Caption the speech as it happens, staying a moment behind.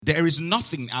there is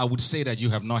nothing I would say that you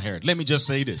have not heard. Let me just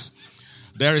say this.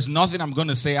 There is nothing I'm going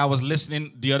to say. I was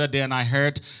listening the other day and I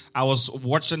was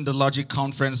watching the Logic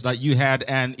conference that you had,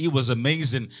 and it was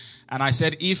amazing. And I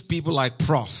said, if people like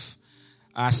Prof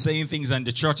are saying things and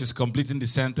the church is completing the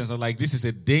sentence, I'm like, this is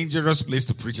a dangerous place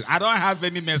to preach. I don't have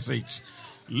any message.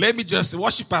 Let me just,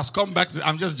 worshipers, come back to,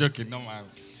 I'm just joking. No, man.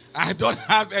 I don't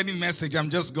have any message. I'm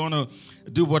just going to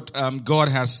do what God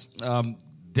has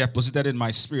deposited in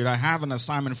my spirit. I have an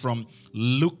assignment from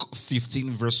Luke 15,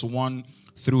 verse 1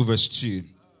 through verse 2.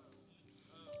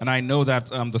 And I know that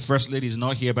the First Lady is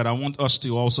not here, but I want us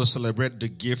to also celebrate the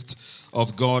gift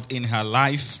of God in her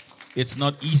life. It's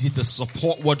not easy to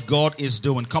support what God is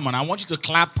doing. Come on, I want you to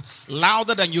clap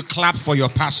louder than you clap for your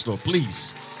pastor,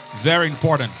 please. Very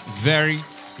important. Very,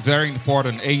 very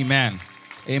important. Amen.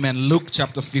 Amen. Luke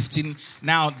chapter 15.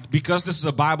 Now, because this is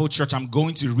a Bible church, I'm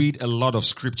going to read a lot of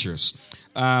scriptures.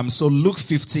 So Luke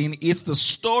 15, it's the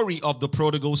story of the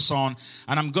prodigal son,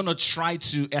 and I'm going to try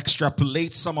to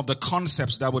extrapolate some of the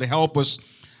concepts that would help us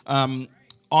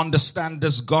understand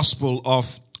this gospel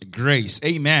of grace.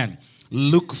 Amen.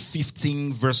 Luke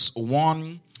 15, verse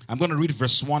 1. I'm going to read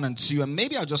verse 1 and 2, and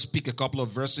maybe I'll just pick a couple of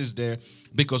verses there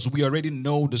because we already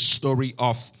know the story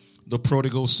of the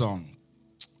prodigal son.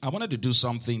 I wanted to do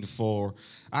something for,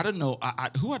 I don't know,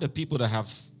 who are the people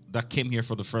that came here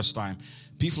for the first time?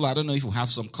 People, I don't know if you have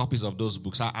some copies of those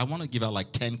books. I want to give out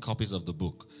like 10 copies of the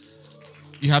book.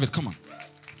 You have it? Come on.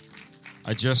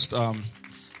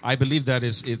 I believe that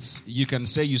it's you can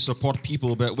say you support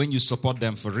people, but when you support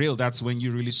them for real, that's when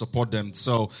you really support them.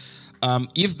 So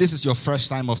if this is your first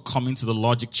time of coming to the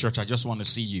Logic Church, I just want to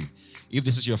see you. If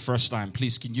this is your first time,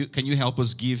 please, can you help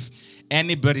us give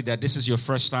anybody that this is your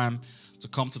first time to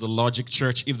come to the Logic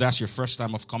Church? If that's your first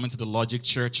time of coming to the Logic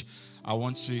Church, I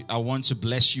want to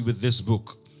bless you with this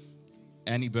book.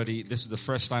 Anybody, this is the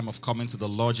first time of coming to the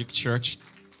Logic Church.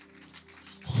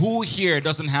 Who here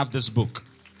doesn't have this book?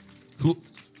 Who?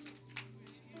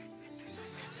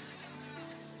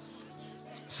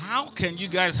 How can you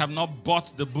guys have not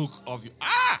bought the book of you?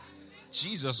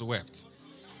 Jesus wept.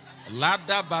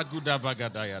 Lada baguda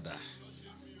bagadayada.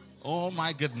 Oh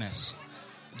my goodness.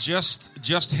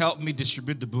 Just help me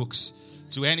distribute the books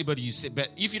to anybody you see. But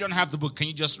if you don't have the book, can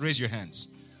you just raise your hands?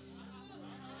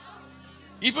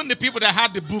 Even the people that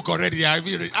had the book already,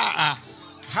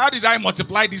 how did I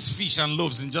multiply these fish and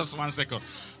loaves in just 1 second?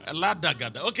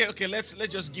 Okay, let's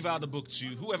just give out the book to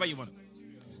whoever you want.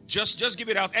 Just give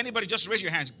it out. Anybody, just raise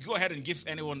your hands. Go ahead and give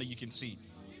anyone that you can see.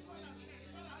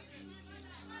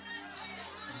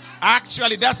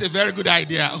 Actually, that's a very good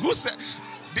idea. Who said?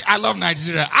 I love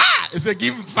Nigeria. It's a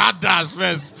give fathers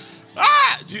first.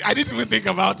 I didn't even think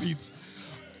about it.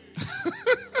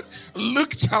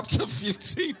 Luke chapter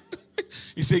 15.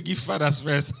 He said give fathers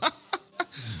first.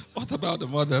 What about the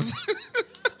mothers?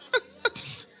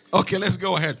 Okay, let's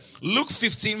go ahead. Luke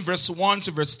 15, verse 1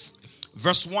 to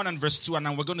verse 1 and verse 2, and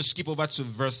then we're going to skip over to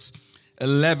verse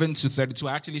 11 to 32.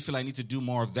 I actually feel I need to do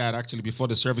more of that actually before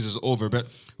the service is over, but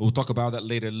we'll talk about that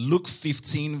later. Luke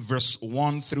 15, verse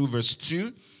 1 through verse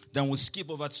 2. Then we'll skip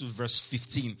over to verse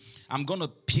 15. I'm going to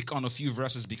pick on a few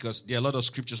verses because there are a lot of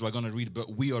scriptures we're going to read,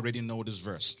 but we already know this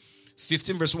verse.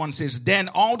 15 verse 1 says, then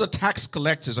all the tax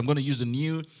collectors, I'm going to use the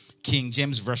New King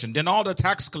James Version. Then all the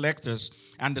tax collectors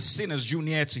and the sinners drew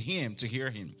near to him to hear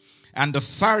him. And the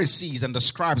Pharisees and the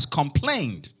scribes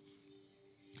complained,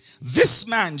 this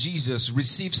man, Jesus,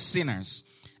 receives sinners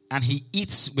and he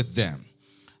eats with them.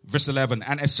 Verse 11,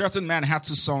 and a certain man had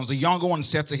 2 sons. The younger one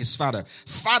said to his father,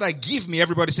 Father, give me.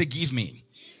 Everybody say, give me.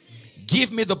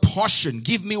 Give me the portion.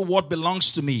 Give me what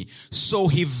belongs to me. So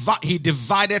he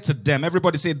divided to them.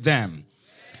 Everybody say them.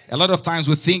 A lot of times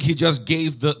we think he just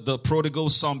gave the prodigal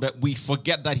son, but we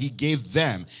forget that he gave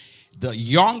them. The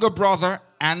younger brother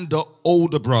and the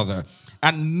older brother.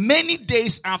 And many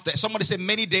days after, somebody say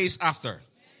many days after.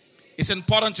 It's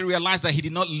important to realize that he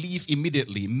did not leave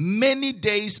immediately. Many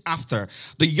days after,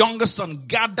 the younger son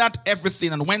gathered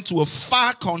everything and went to a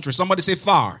far country. Somebody say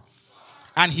far.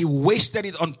 And he wasted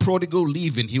it on prodigal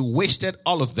living. He wasted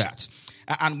all of that.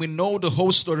 And we know the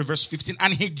whole story, verse 15.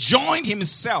 And he joined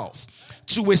himself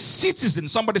to a citizen.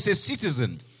 Somebody say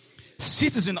citizen.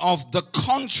 Citizen of the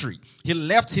country. He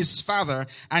left his father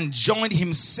and joined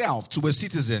himself to a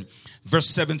citizen. Verse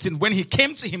 17, when he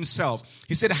came to himself,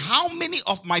 he said, how many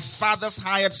of my father's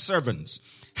hired servants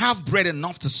have bread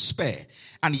enough to spare?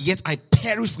 and yet I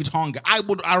perish with hunger. I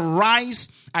would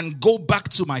arise and go back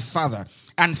to my father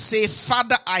and say,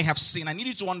 Father, I have sinned. I need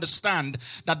you to understand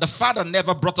that the father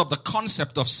never brought up the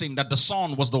concept of sin, that the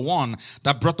son was the one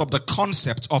that brought up the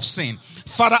concept of sin.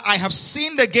 Father, I have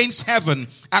sinned against heaven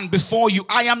and before you.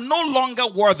 I am no longer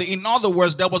worthy. In other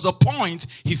words, there was a point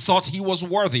he thought he was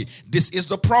worthy. This is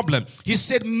the problem. He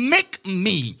said, make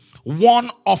me one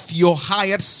of your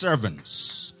hired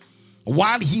servants.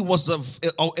 While he was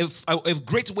a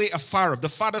great way afar off, the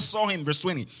father saw him, verse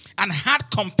 20, and had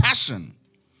compassion.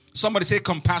 Somebody say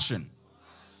compassion.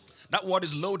 That word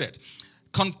is loaded.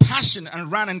 Compassion, and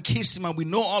ran and kissed him, and we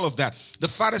know all of that. The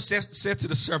father said to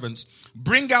the servants,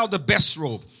 bring out the best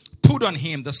robe, put on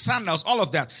him the sandals, all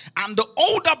of that. And the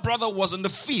older brother was in the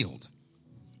field.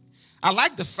 I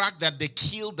like the fact that they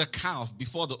killed the calf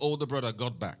before the older brother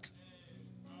got back.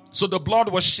 So the blood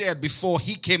was shed before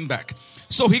he came back.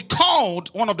 So he called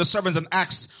one of the servants and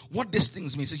asked what these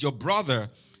things mean. He says, your brother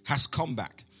has come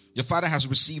back. Your father has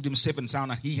received him safe and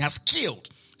sound, and he has killed.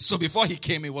 So before he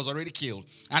came, he was already killed.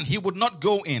 And he would not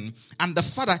go in. And the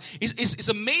father, it's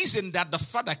amazing that the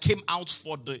father came out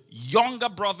for the younger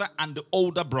brother and the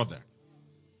older brother.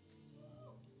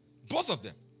 Both of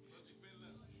them.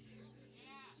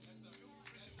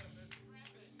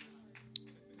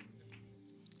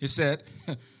 He said,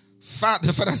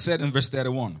 the father said in verse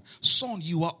 31, son,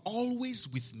 you are always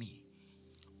with me.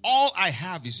 All I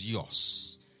have is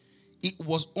yours. It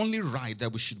was only right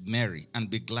that we should marry and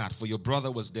be glad, for your brother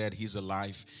was dead, he's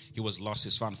alive, he was lost,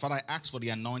 he's found. Father, I ask for the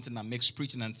anointing that makes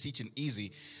preaching and teaching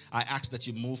easy. I ask that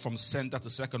you move from center to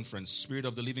circumference. Spirit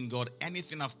of the living God,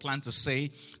 anything I've planned to say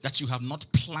that you have not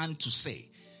planned to say,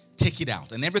 take it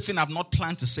out. And everything I've not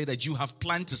planned to say that you have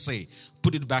planned to say,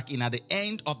 put it back in. At the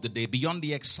end of the day, beyond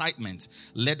the excitement,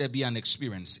 let there be an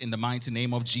experience. In the mighty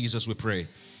name of Jesus, we pray.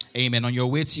 Amen. On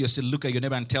your way to your seat, look at your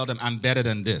neighbor and tell them, I'm better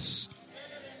than this.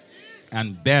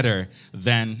 And better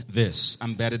than this.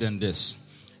 I'm better than this.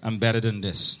 I'm better than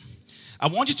this. I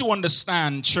want you to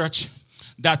understand, church,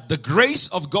 that the grace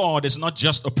of God is not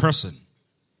just a person.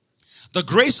 The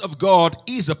grace of God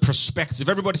is a perspective.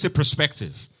 Everybody say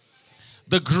perspective.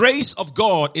 The grace of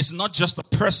God is not just a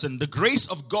person. The grace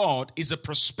of God is a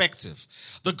perspective.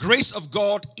 The grace of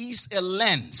God is a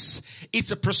lens.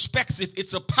 It's a perspective.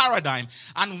 It's a paradigm.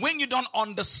 And when you don't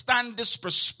understand this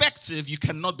perspective, you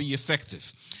cannot be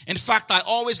effective. In fact, I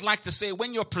always like to say,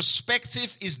 when your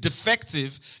perspective is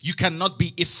defective, you cannot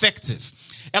be effective.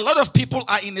 A lot of people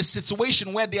are in a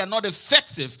situation where they are not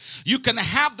effective. You can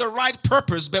have the right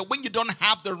purpose, but when you don't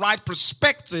have the right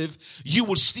perspective, you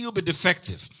will still be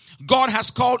defective. God has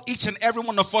called each and every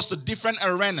one of us to different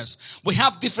arenas. We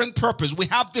have different purpose. We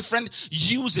have different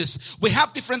uses. We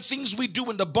have different things we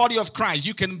do in the body of Christ.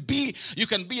 You can be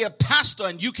a pastor,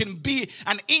 and you can be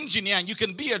an engineer, and you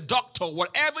can be a doctor.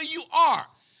 Whatever you are,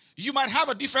 you might have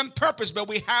a different purpose, but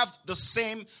we have the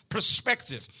same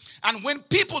perspective. And when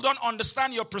people don't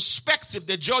understand your perspective,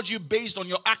 they judge you based on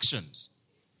your actions.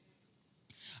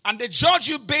 And they judge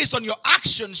you based on your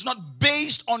actions, not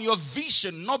based on your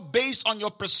vision, not based on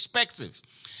your perspective.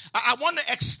 I want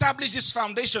to establish this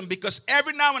foundation because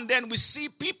every now and then we see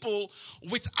people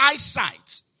with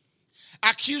eyesight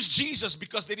accuse Jesus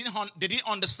because they didn't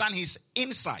understand his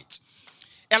insight.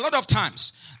 A lot of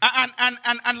times.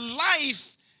 And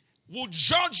life will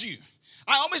judge you.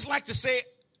 I always like to say,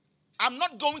 I'm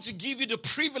not going to give you the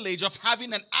privilege of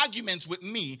having an argument with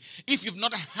me if you've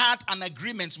not had an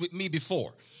agreement with me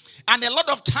before. And a lot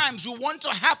of times we want to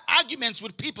have arguments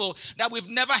with people that we've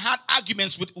never had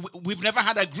agreements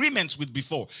with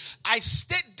before. I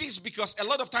state this because a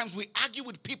lot of times we argue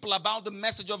with people about the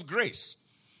message of grace.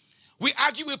 We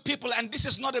argue with people, and this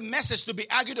is not a message to be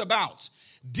argued about.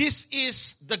 This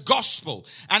is the gospel,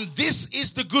 and this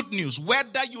is the good news,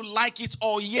 whether you like it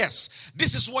or yes.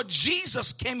 This is what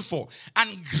Jesus came for, and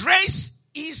grace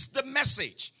is the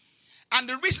message. And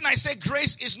the reason I say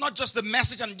grace is not just the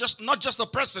message and not just a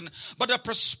person, but the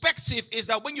perspective is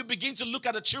that when you begin to look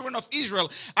at the children of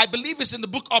Israel, I believe it's in the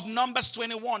book of Numbers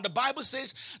 21. The Bible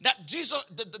says that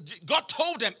God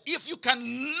told them, if you can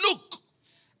look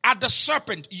at the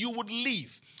serpent, you would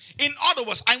live. In other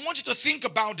words, I want you to think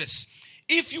about this.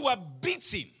 If you are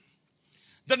beaten,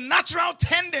 the natural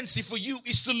tendency for you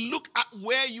is to look at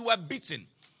where you are beaten.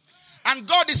 And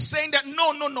God is saying that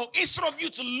no. Instead of you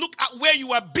to look at where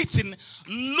you are beaten,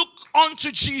 look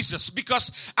unto Jesus.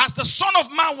 Because as the Son of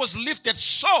Man was lifted,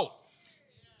 so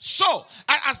So,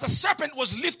 as the serpent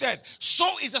was lifted, so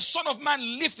is the Son of Man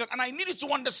lifted. And I need you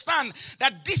to understand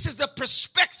that this is the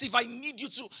perspective I need you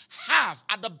to have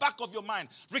at the back of your mind,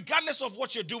 regardless of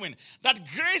what you're doing. That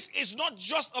grace is not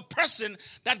just a person,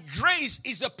 that grace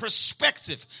is a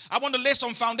perspective. I want to lay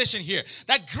some foundation here.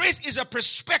 That grace is a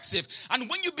perspective. And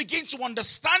when you begin to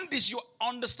understand this, you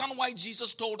understand why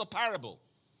Jesus told a parable.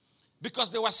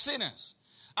 Because they were sinners.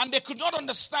 And they could not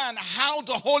understand how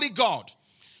the holy God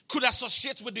could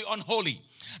associate with the unholy.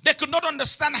 They could not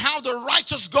understand how the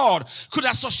righteous God could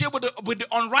associate with the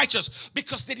unrighteous,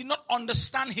 because they did not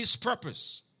understand his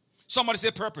purpose. Somebody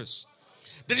say purpose.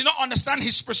 They did not understand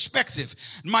his perspective.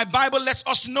 My Bible lets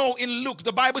us know in Luke,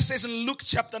 the Bible says in Luke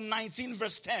chapter 19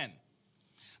 verse 10,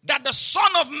 that the Son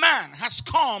of Man has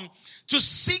come to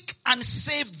seek and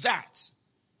save that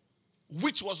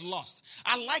which was lost.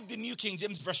 I like the New King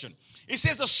James Version. It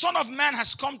says the Son of Man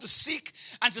has come to seek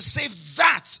and to save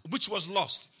that which was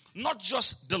lost, not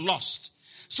just the lost.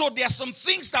 So there are some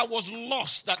things that was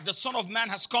lost that the Son of Man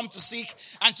has come to seek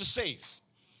and to save.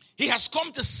 He has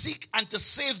come to seek and to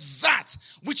save that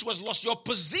which was lost. Your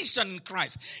position in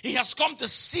Christ. He has come to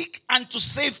seek and to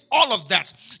save all of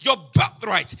that. Your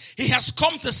birthright. He has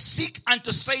come to seek and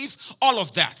to save all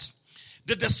of that.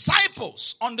 The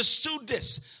disciples understood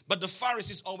this, but the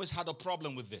Pharisees always had a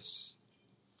problem with this.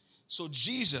 So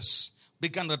Jesus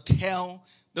began to tell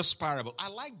this parable. I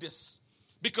like this,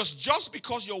 because just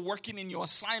because you're working in your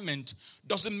assignment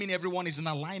doesn't mean everyone is in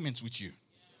alignment with you.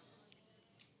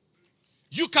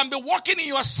 You can be working in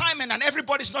your assignment and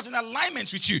everybody's not in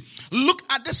alignment with you. Look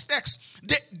at this text.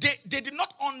 They did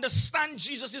not understand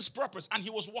Jesus' purpose, and he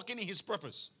was working in his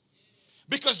purpose.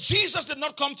 Because Jesus did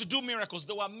not come to do miracles.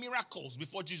 There were miracles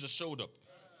before Jesus showed up.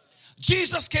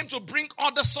 Jesus came to bring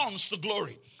other sons to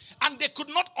glory. And they could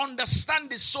not understand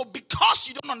this. So because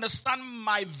you don't understand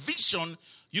my vision,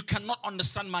 you cannot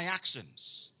understand my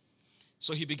actions.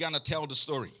 So he began to tell the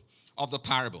story of the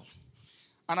parable.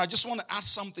 And I just want to add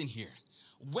something here.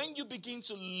 When you begin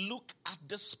to look at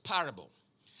this parable,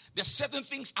 there's certain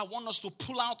things I want us to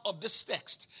pull out of this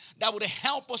text that would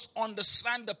help us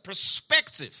understand the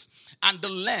perspective and the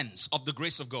lens of the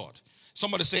grace of God.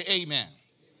 Somebody say amen.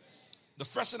 The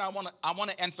first thing I want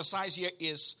to emphasize here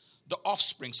is the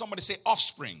offspring. Somebody say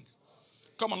offspring.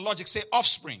 Come on, logic, say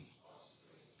offspring.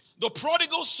 The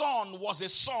prodigal son was a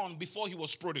son before he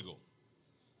was prodigal.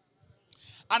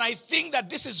 And I think that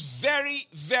this is very,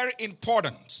 very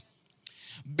important.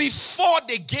 Before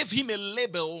they gave him a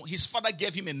label, his father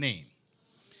gave him a name.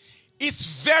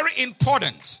 It's very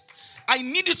important. I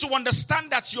need you to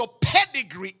understand that your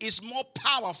pedigree is more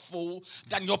powerful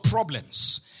than your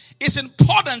problems. It's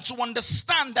important to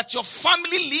understand that your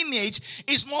family lineage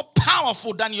is more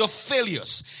powerful than your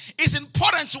failures. It's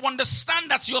important to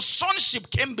understand that your sonship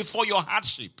came before your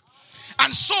hardship.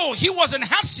 And so he was in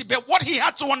hardship, but what he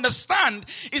had to understand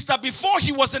is that before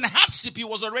he was in hardship, he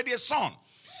was already a son.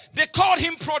 They called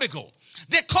him prodigal.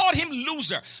 They called him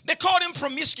loser. They called him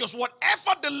promiscuous.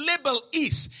 Whatever the label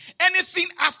is, anything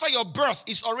after your birth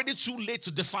is already too late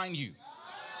to define you.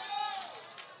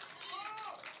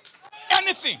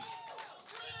 Anything.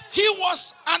 He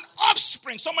was an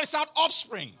offspring. Somebody shout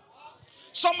offspring.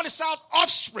 Somebody shout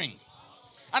offspring.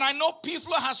 And I know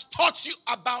Piflo has taught you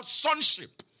about sonship.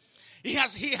 He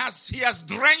has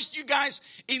drenched you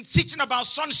guys in teaching about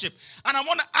sonship. And I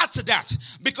want to add to that,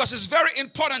 because it's very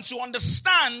important to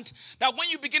understand that when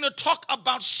you begin to talk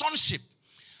about sonship,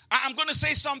 I'm going to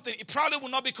say something. It probably will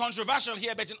not be controversial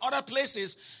here, but in other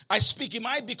places I speak, it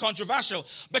might be controversial.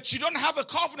 But you don't have a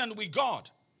covenant with God.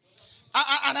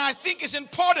 And I think it's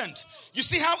important. You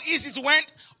see how easy it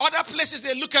went? Other places,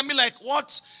 they look at me like,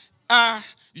 what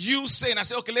you saying? I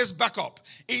say, okay, let's back up.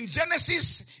 In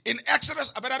Genesis, in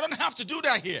Exodus, but I don't have to do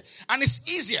that here. And it's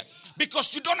easier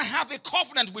because you don't have a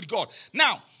covenant with God.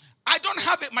 Now, I don't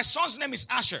have it. My son's name is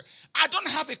Asher. I don't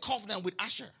have a covenant with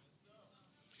Asher.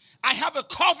 I have a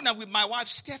covenant with my wife,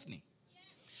 Stephanie.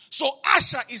 So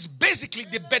Asher is basically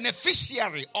the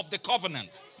beneficiary of the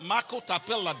covenant. Marco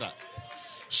Tapelada.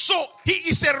 So he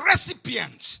is a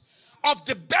recipient of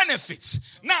the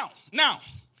benefits. Now,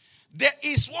 there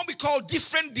is what we call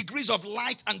different degrees of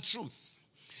light and truth.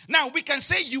 Now, we can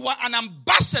say you are an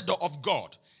ambassador of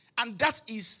God, and that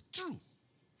is true.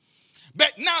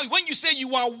 But now, when you say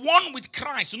you are one with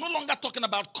Christ, you're no longer talking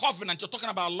about covenant, you're talking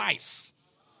about life.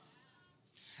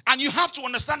 And you have to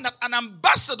understand that an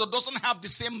ambassador doesn't have the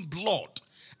same blood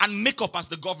and makeup as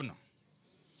the governor.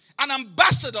 An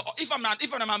ambassador, if I'm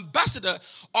an ambassador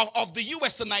of the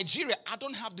US to Nigeria, I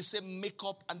don't have the same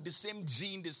makeup and the same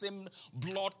gene, the same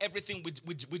blood, everything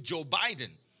with Joe Biden.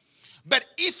 But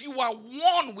if you are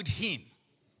one with him,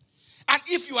 And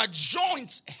if you are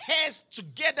joined hairs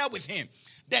together with him,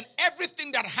 then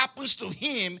everything that happens to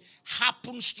him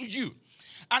happens to you.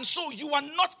 And so you are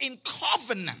not in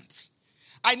covenant.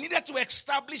 I needed to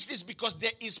establish this because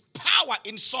there is power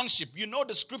in sonship. You know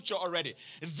the scripture already.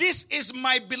 This is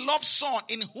my beloved son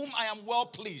in whom I am well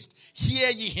pleased. Hear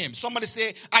ye him. Somebody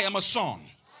say, I am a son.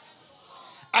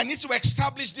 I need to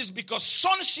establish this because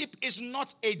sonship is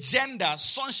not a gender.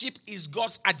 Sonship is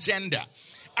God's agenda.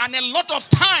 And a lot of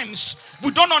times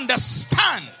we don't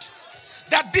understand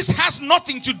that this has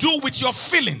nothing to do with your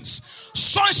feelings.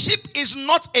 Sonship is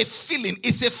not a feeling,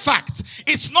 it's a fact.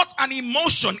 It's not an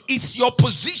emotion, it's your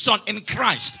position in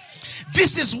Christ.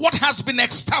 This is what has been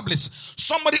established.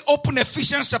 Somebody open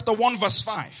Ephesians chapter 1 verse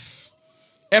 5.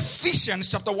 Ephesians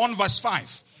chapter 1 verse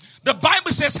 5. The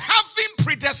Bible says, having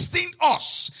predestined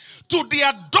us to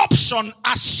the adoption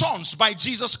as sons by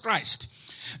Jesus Christ.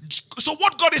 So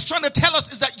what God is trying to tell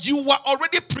us is that you were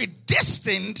already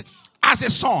predestined as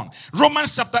a son.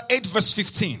 Romans chapter 8 verse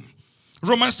 15.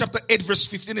 Romans chapter 8 verse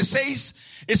 15. It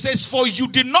says, for you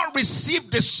did not receive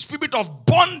the spirit of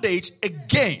bondage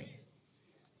again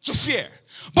to fear,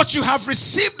 but you have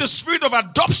received the spirit of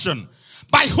adoption,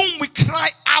 by whom we cry,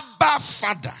 Abba,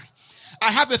 Father. I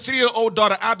have a 3-year-old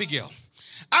daughter, Abigail.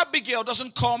 Abigail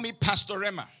doesn't call me Pastor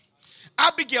Rhema.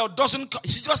 Abigail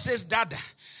she just says Dada.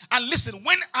 And listen,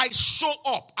 when I show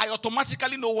up, I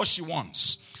automatically know what she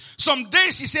wants. Some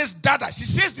days she says Dada. She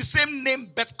says the same name,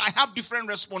 but I have different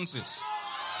responses.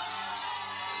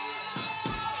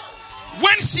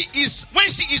 When she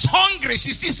is hungry,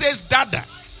 she still says Dada.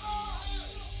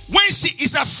 When she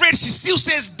is afraid, she still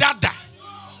says Dada.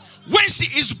 When she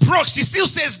is broke, she still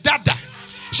says Dada.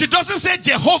 She doesn't say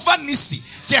Jehovah Nissi,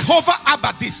 Jehovah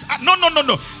Abadis.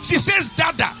 No. She says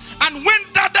Dada. And when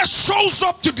Dada shows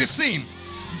up to the scene,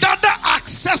 Dada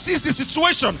accesses the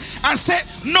situation and say,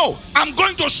 no, I'm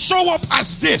going to show up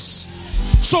as this.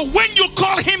 So when you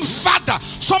call him Father,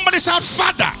 somebody shout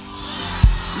Father.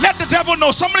 Let the devil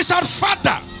know. Somebody shout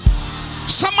Father.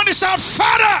 Somebody shout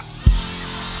Father.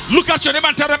 Look at your neighbor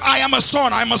and tell them, I am a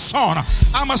son. I'm a son.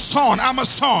 I'm a son. I'm a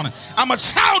son. I'm a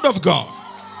child of God.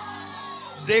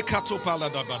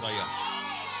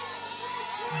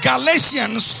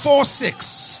 Galatians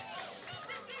 4:6.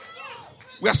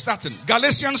 We are starting.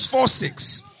 Galatians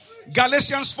 4:6.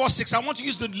 Galatians 4:6. I want to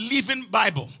use the Living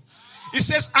Bible. It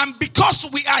says, and because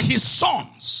we are his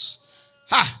sons,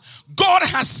 God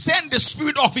has sent the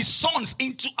spirit of his sons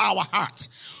into our hearts.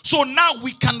 So now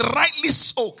we can rightly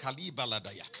speak.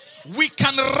 We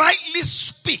can rightly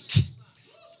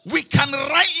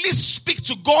speak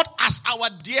to God as our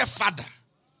dear Father.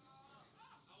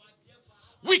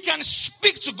 We can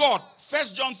speak to God.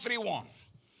 1 John 3:1.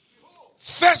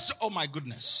 Oh my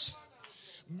goodness.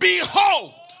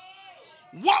 Behold,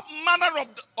 what manner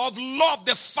of love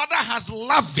the Father has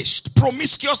lavished,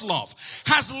 promiscuous love,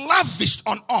 has lavished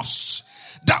on us,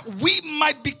 that we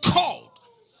might be called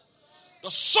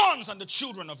the sons and the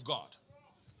children of God.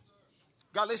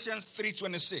 Galatians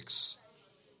 3:26.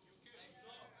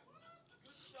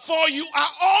 For you are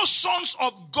all sons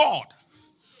of God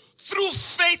through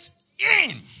faith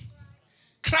in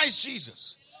Christ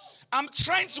Jesus. I'm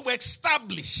trying to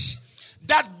establish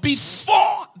that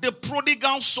before the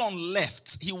prodigal son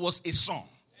left, he was a son.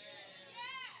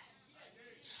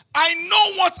 I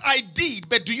know what I did,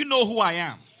 but do you know who I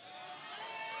am?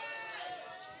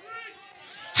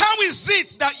 How is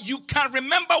it that you can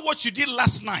remember what you did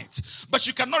last night, but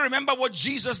you cannot remember what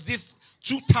Jesus did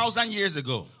 2,000 years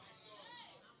ago?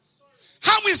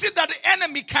 How is it that the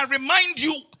enemy can remind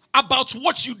you about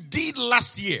what you did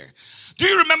last year? Do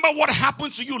you remember what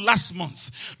happened to you last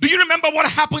month? Do you remember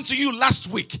what happened to you last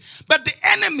week? But the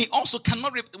enemy also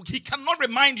cannot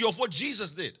remind you of what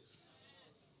Jesus did.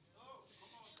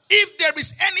 If there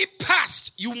is any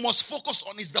past you must focus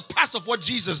on, is the past of what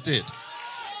Jesus did.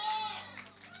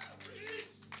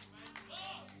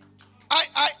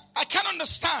 I can't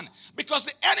understand, because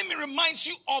the enemy reminds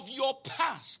you of your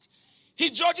past. He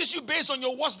judges you based on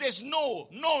your worst days. No.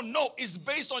 It's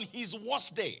based on his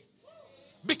worst day.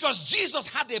 Because Jesus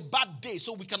had a bad day,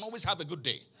 so we can always have a good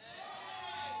day.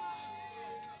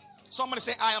 Somebody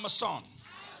say, I am a son.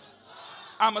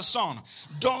 I'm a son.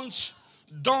 Don't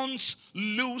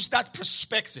lose that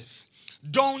perspective.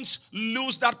 Don't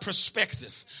lose that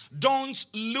perspective. Don't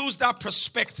lose that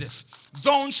perspective.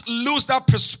 Don't lose that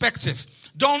perspective.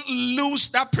 Don't lose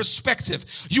that perspective.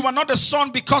 You are not a son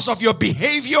because of your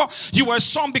behavior. You are a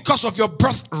son because of your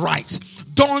birthright.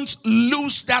 Don't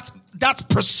lose that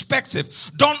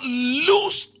perspective. Don't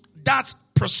lose that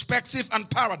perspective and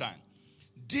paradigm.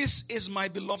 This is my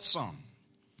beloved son.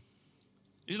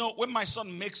 You know, when my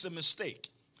son makes a mistake,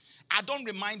 I don't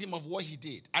remind him of what he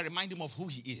did. I remind him of who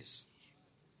he is.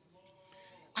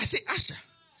 I say,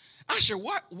 Asher,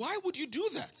 why would you do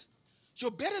that?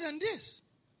 You're better than this.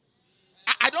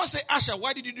 I don't say, Asher,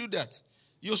 why did you do that?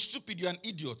 You're stupid, you're an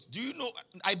idiot. Do you know,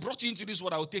 I brought you into this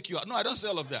world, I will take you out. No, I don't say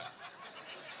all of that.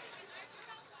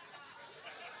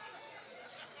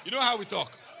 You know how we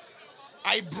talk?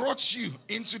 I brought you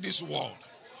into this world.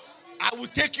 I will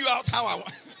take you out how I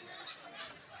want.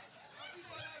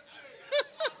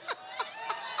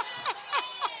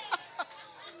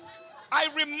 I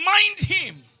remind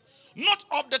him not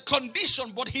of the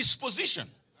condition, but his position.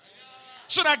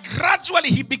 So that gradually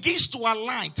he begins to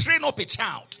align, train up a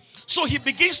child. So he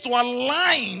begins to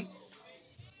align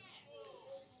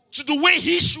to the way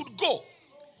he should go.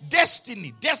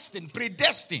 Destiny, destined,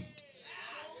 predestined.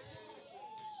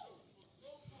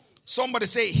 Somebody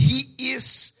say, he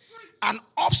is an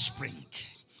offspring.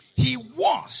 He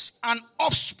was an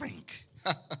offspring.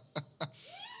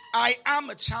 I am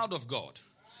a child of God.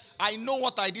 I know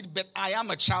what I did, but I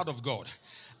am a child of God.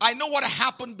 I know what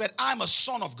happened, but I'm a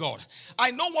son of God.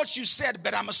 I know what you said,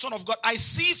 but I'm a son of God. I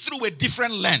see through a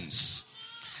different lens.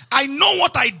 I know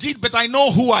what I did, but I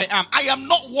know who I am. I am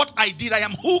not what I did. I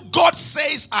am who God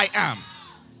says I am.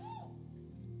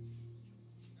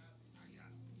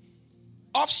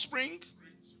 Offspring,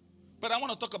 but I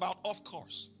want to talk about off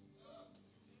course.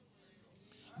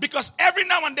 Because every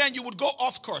now and then you would go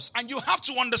off course, and you have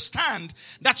to understand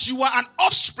that you were an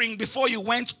offspring before you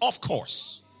went off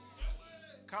course.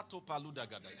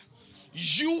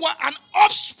 You were an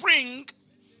offspring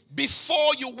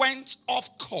before you went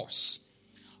off course.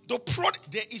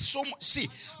 There is so much. See,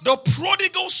 the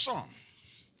prodigal son.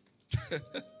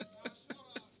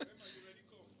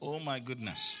 Oh my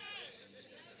goodness.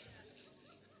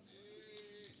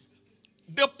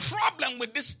 The problem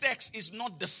with this text is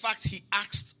not the fact he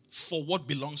asked for what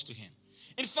belongs to him.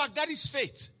 In fact, that is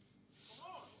faith.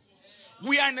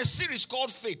 We are in a series called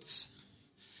Faith.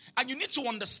 And you need to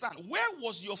understand, where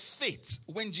was your faith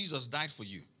when Jesus died for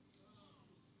you?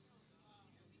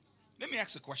 Let me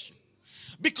ask a question.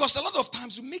 Because a lot of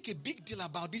times we make a big deal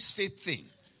about this faith thing.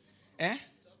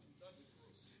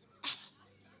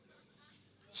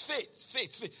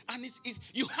 Faith. And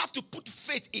you have to put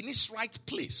faith in its right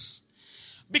place.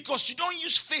 Because you don't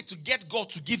use faith to get God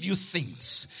to give you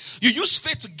things. You use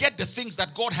faith to get the things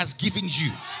that God has given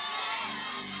you.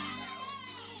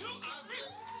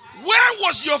 Where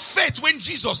was your faith when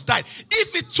Jesus died?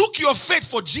 If it took your faith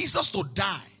for Jesus to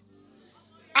die,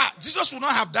 Jesus would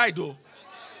not have died though.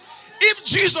 If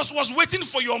Jesus was waiting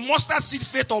for your mustard seed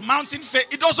faith or mountain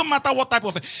faith, it doesn't matter what type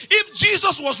of faith. If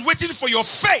Jesus was waiting for your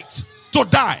faith to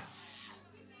die.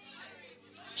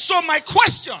 So my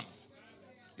question,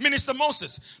 Minister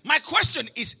Moses, my question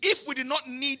is, if we did not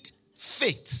need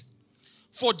faith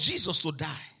for Jesus to die,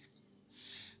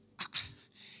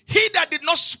 he that did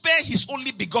not spare his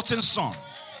only begotten son,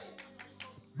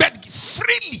 but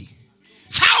freely,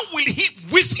 how will he,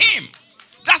 with him,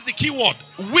 that's the key word,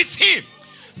 with him,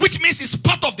 which means it's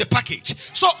part of the package.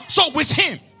 So with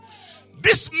him,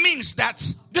 this means that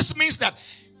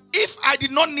if I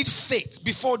did not need faith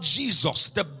before Jesus,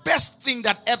 the best thing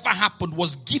that ever happened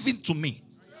was given to me.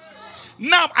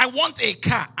 Now I want a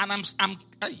car, and I'm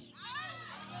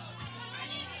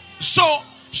so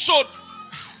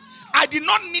I did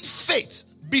not need faith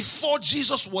before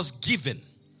Jesus was given.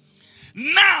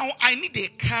 Now I need a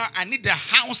car, I need a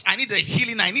house, I need a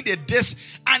healing, I need a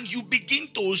this, and you begin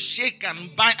to shake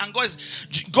and bind, and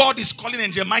God is calling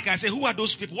in Jamaica and say, who are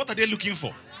those people? What are they looking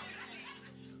for?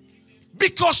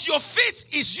 Because your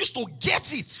faith is used to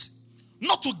get it,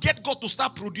 not to get God to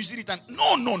start producing it. And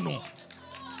no.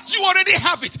 You already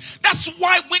have it. That's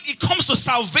why when it comes to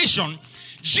salvation,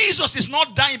 Jesus is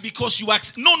not dying because you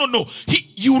ask. No.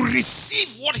 You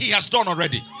receive what he has done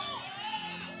already.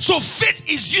 So faith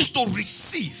is used to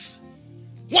receive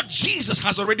what Jesus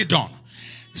has already done.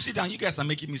 Sit down. You guys are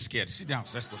making me scared. Sit down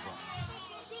first of all.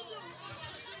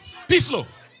 P-Flow.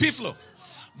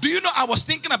 Do you know, I was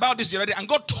thinking about this the other day, and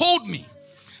God told me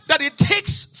that it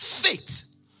takes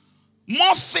faith,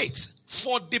 more faith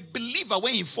for the believer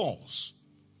when he falls.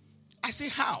 I say,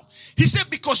 how? He said,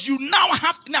 because you now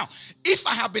if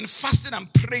I have been fasting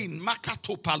and praying,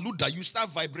 Makato Paluda, you start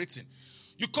vibrating.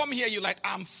 You come here, you're like,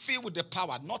 I'm filled with the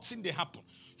power. Nothing they happen.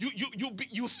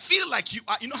 You feel like you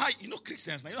are,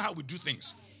 Christians, now you know how we do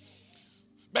things.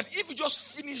 But if you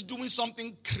just finish doing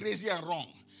something crazy and wrong,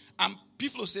 and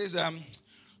people says,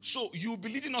 so you be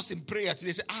leading us in prayer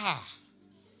today. Say,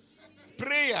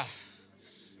 prayer.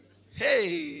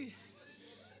 Hey,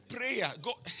 prayer.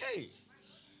 Go, hey.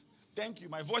 Thank you.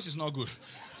 My voice is not good.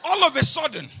 All of a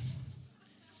sudden,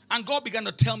 And God began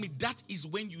to tell me that is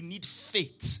when you need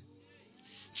faith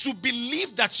to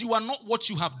believe that you are not what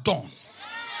you have done.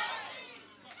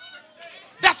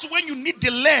 That's when you need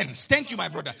the lens. Thank you, my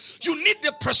brother. You need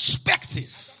the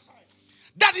perspective.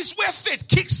 That is where faith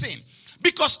kicks in.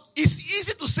 Because it's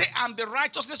easy to say, I'm the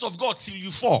righteousness of God till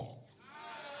you fall.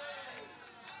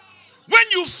 When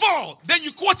you fall, then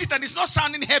you quote it and it's not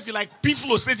sounding heavy like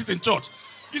people said it in church.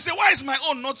 You say, why is my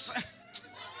own not...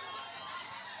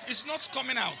 It's not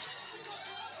coming out.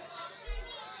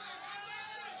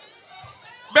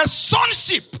 But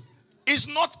sonship is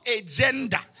not a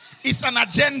gender. It's an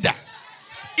agenda.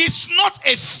 It's not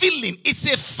a feeling. It's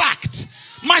a fact.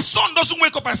 My son doesn't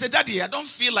wake up and say, Daddy, I don't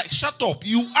feel like... Shut up.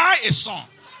 You are a son.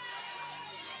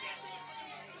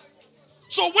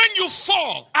 So when you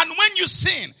fall and when you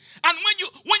sin and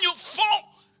when you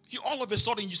fall, all of a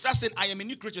sudden you start saying, I am a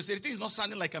new creature. Say, the thing is not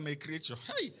sounding like I'm a creature.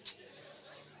 Hey,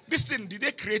 this thing, did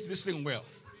they create this thing well?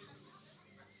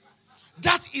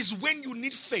 That is when you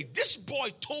need faith. This boy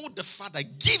told the father,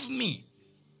 give me.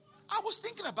 I was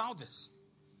thinking about this.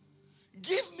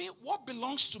 Give me what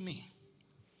belongs to me.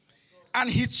 And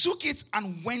he took it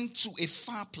and went to a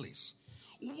far place.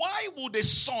 Why would a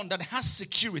son that has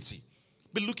security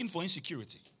be looking for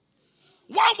insecurity?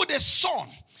 Why would a son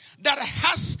that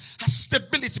has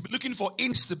stability be looking for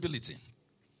instability?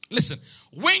 Listen,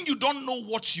 when you don't know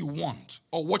what you want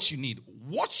or what you need,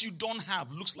 what you don't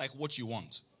have looks like what you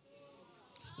want.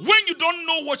 When you don't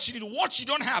know what you need, what you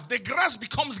don't have, the grass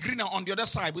becomes greener on the other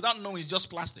side without knowing it's just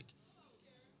plastic.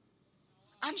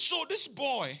 And so this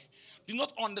boy did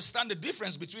not understand the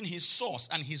difference between his source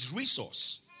and his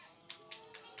resource.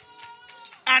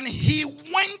 And he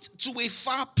went to a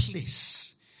far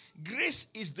place. Grace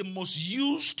is the most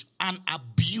used and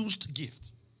abused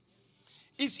gift.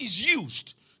 It is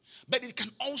used, but it can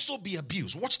also be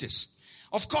abused. Watch this.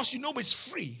 Of course, you know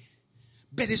it's free,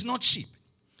 but it's not cheap.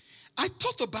 I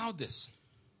thought about this.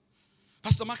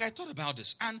 Pastor Mark, I thought about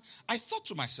this. And I thought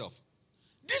to myself,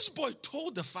 this boy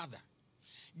told the father,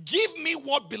 give me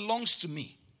what belongs to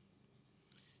me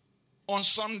on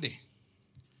Sunday,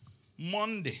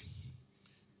 Monday,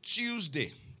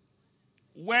 Tuesday,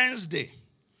 Wednesday,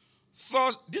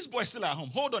 Thursday. This boy is still at home.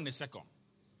 Hold on a second.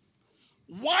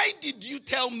 Why did you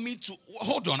tell me to...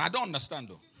 Hold on, I don't understand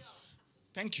though.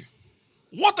 Thank you.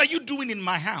 What are you doing in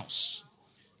my house?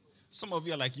 Some of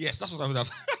you are like, yes, that's what I would have.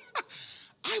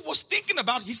 I was thinking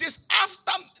about, he says,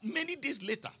 after many days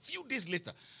later, few days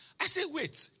later, I said,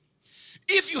 wait,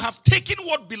 if you have taken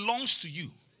what belongs to you,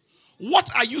 what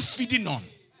are you feeding on?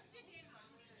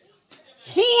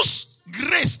 Whose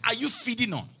grace are you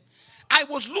feeding on? I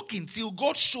was looking till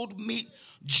God showed me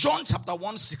John chapter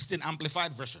 1:16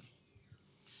 amplified version.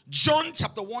 John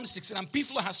chapter 1:16, and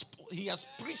he has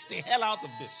preached the hell out of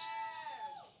this.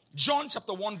 John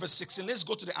chapter 1 verse 16. Let's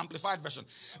go to the amplified version.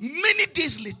 Many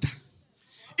days later,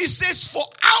 it says, for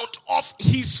out of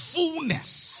his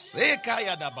fullness,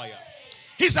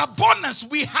 his abundance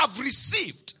we have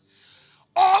received.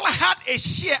 All had a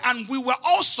share, and we were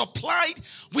all supplied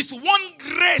with one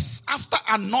grace after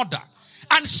another,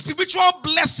 and spiritual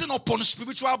blessing upon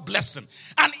spiritual blessing,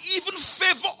 and even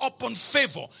favor upon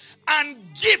favor, and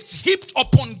gift heaped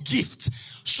upon gift.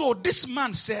 So this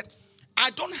man said, I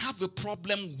don't have a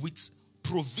problem with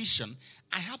provision.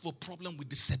 I have a problem with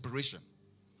the separation.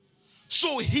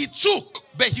 So he took,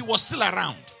 but he was still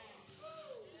around.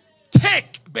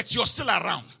 Take, but you're still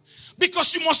around.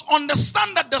 Because you must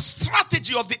understand that the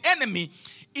strategy of the enemy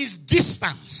is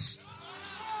distance.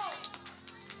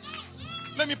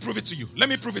 Let me prove it to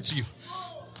you.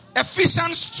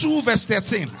 Ephesians 2 verse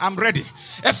 13. I'm ready.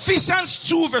 Ephesians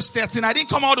 2 verse 13. I didn't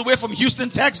come all the way from Houston,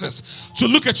 Texas to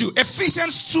look at you.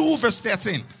 Ephesians 2 verse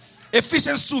 13.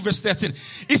 Ephesians 2 verse 13.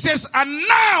 It says, and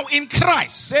now in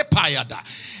Christ,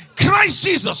 Christ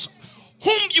Jesus,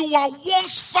 whom you were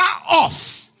once far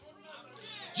off,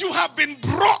 you have been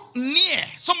brought near.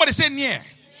 Somebody say near.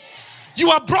 You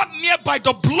are brought near by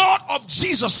the blood of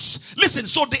Jesus. Listen,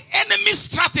 so the enemy's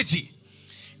strategy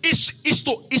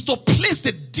is to place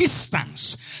the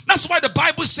distance. That's why the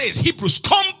Bible says, Hebrews,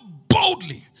 come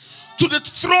boldly to the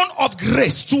throne of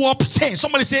grace to obtain.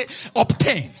 Somebody say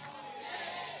obtain.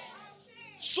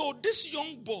 So this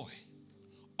young boy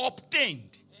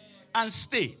obtained and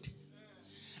stayed.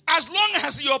 As long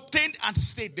as he obtained and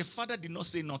stayed, the father did not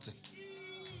say nothing.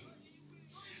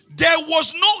 There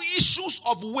was no issues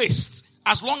of waste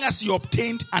as long as he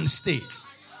obtained and stayed.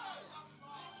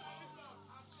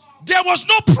 There was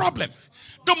no problem.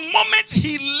 The moment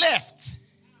he left,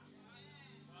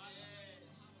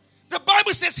 the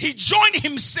Bible says he joined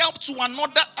himself to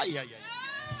another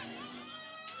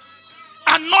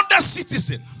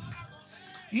citizen.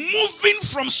 Moving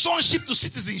from sonship to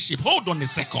citizenship. Hold on a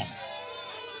second.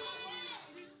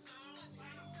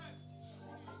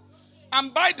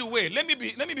 And by the way, let me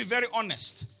be very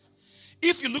honest.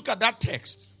 If you look at that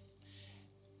text,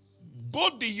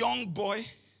 both the young boy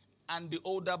and the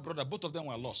older brother, both of them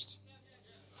were lost.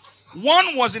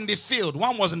 One was in the field,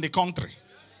 one was in the country.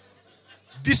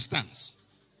 Distance.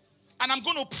 And I'm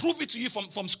going to prove it to you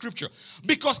from scripture.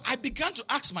 Because I began to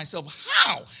ask myself,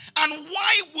 how? And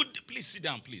why would... Please sit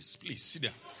down, please. Please sit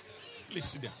down. Please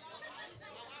sit down.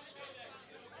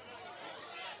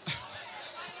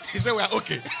 He said, well,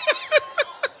 okay.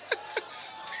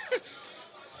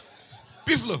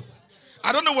 Piflo,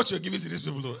 I don't know what you're giving to these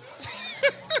people, though.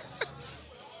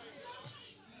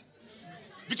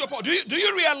 Victor Paul, do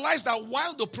you realize that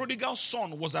while the prodigal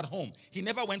son was at home, he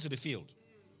never went to the field?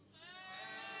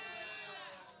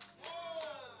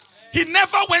 He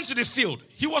never went to the field.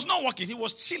 He was not working. He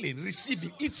was chilling, receiving,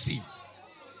 eating.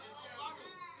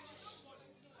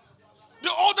 The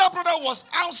older brother was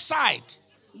outside,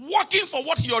 working for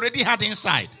what he already had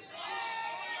inside.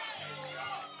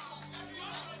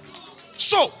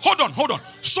 So, hold on.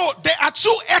 So, there are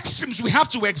two extremes we have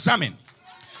to examine.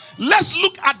 Let's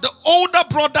look at the older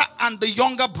brother and the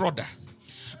younger brother.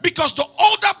 Because the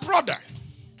older brother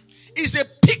is a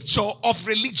picture of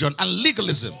religion and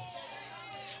legalism.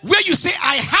 Where you say,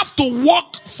 I have to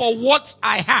work for what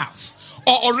I have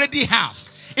or already have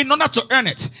in order to earn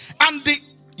it. And the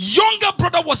younger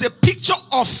brother was a picture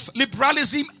of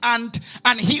liberalism and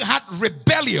he had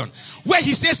rebellion. Where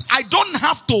he says, I don't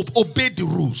have to obey the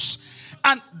rules.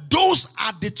 And those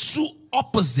are the two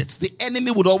opposites the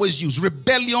enemy would always use.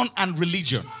 Rebellion and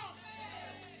religion.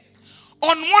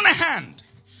 On one hand,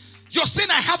 you're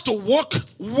saying I have to work.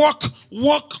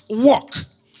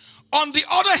 On the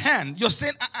other hand, you're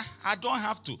saying, I don't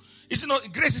have to.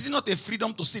 Grace is not a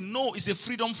freedom to sin. No, it's a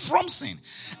freedom from sin.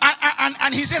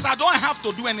 And he says, I don't have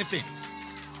to do anything.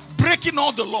 Breaking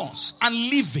all the laws and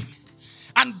living.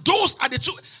 And those are the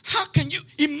two. How can you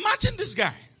imagine this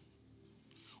guy?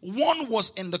 One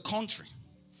was in the country.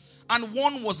 And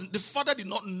one wasn't. The father did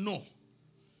not know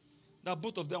that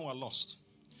both of them were lost.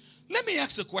 Let me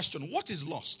ask a question. What is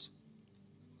lost?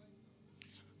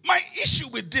 My issue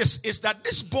with this is that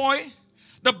this boy,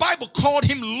 the Bible called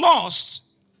him lost.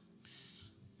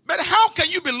 But how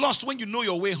can you be lost when you know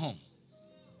your way home?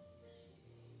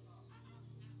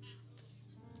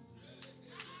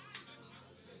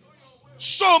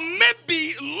 So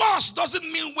maybe lost doesn't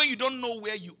mean when you don't know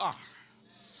where you are.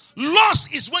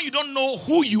 Lost is when you don't know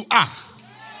who you are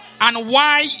and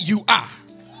why you are.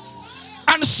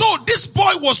 And so this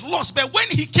boy was lost, but when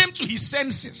he came to his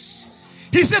senses,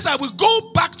 he says, I will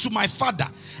go back to my father.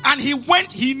 And he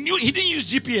went, he didn't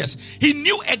use GPS. He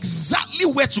knew exactly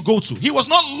where to go to. He was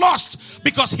not lost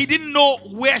because he didn't know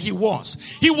where he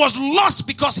was. He was lost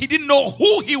because he didn't know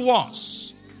who he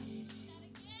was.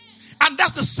 And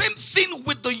that's the same thing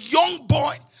with the young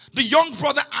boy, the young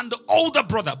brother and the older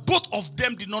brother. Both of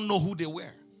them did not know who they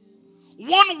were.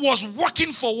 One was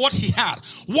working for what he had.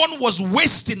 One was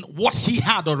wasting what he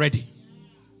had already.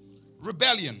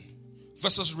 Rebellion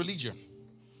versus religion.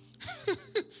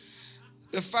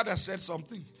 The father said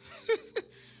something.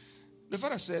 The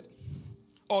father said,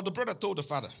 or the brother told the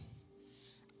father,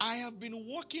 I have been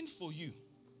working for you.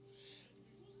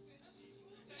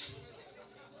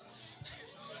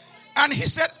 And he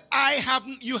said,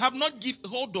 you have not given,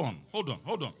 hold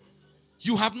on.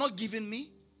 You have not given me.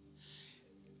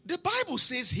 The Bible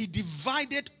says he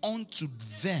divided unto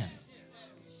them.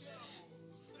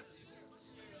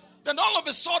 Then all of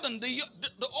a sudden, the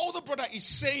older brother is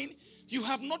saying, you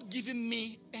have not given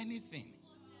me anything.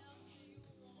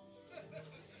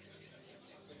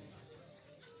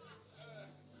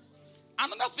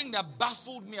 Another thing that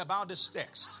baffled me about this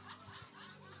text.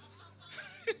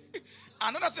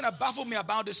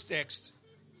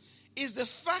 Is the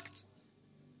fact,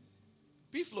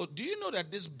 Piflo, do you know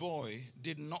that this boy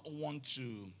did not want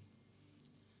to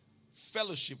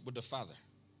fellowship with the father?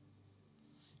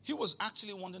 He was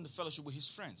actually wanting to fellowship with his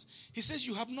friends. He says,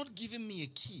 you have not given me a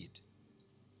kid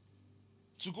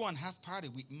to go and have party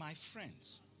with my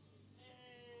friends.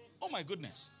 Oh my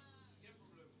goodness.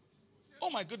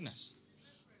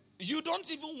 You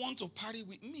don't even want to party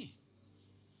with me.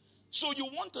 So you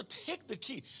want to take the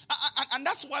kid. And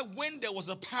that's why when there was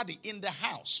a party in the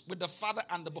house with the father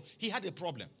and the boy, he had a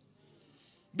problem.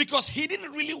 Because he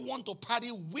didn't really want to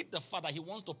party with the father. He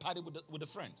wants to party with the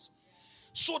friends.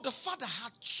 So the father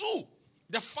had two.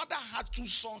 The father had two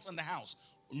sons in the house.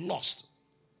 Lost.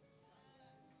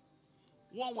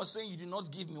 One was saying, you did not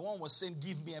give me. One was saying,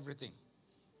 give me everything.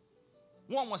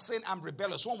 One was saying, I'm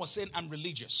rebellious. One was saying, I'm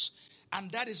religious.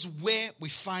 And that is where we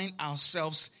find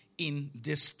ourselves in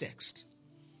this text.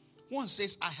 One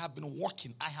says, I have been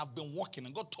working.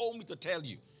 And God told me to tell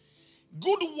you,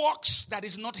 good works that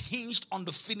is not hinged on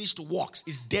the finished works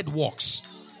is dead works.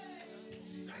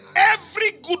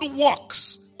 Every good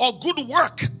works or good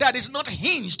work that is not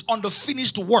hinged on the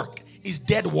finished work is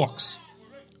dead works.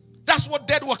 That's what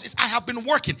dead works is. I have been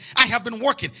working.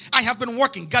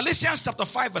 Galatians chapter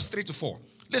 5 verse 3 to 4.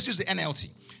 Let's use the NLT.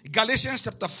 Galatians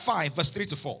chapter 5 verse 3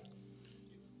 to 4.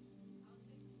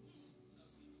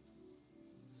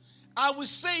 I will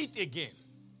say it again.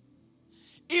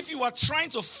 If you are trying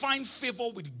to find favor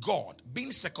with God,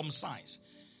 being circumcised,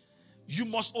 you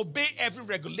must obey every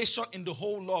regulation in the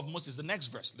whole law of Moses. The next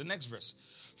verse.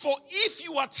 For if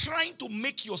you are trying to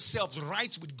make yourselves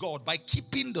right with God by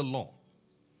keeping the law,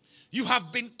 you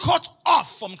have been cut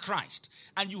off from Christ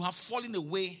and you have fallen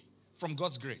away from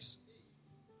God's grace.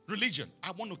 Religion,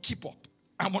 I want to keep up.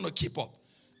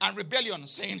 And rebellion,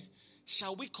 saying,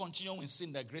 shall we continue in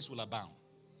sin that grace will abound?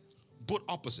 Both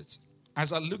opposites.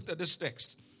 As I looked at this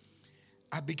text,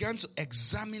 I began to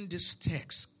examine this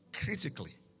text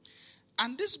critically.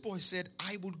 And this boy said,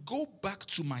 I will go back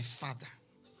to my father.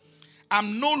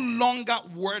 I'm no longer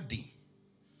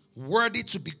worthy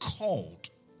to be called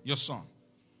your son.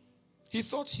 He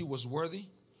thought he was worthy.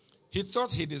 He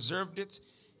thought he deserved it.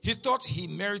 He thought he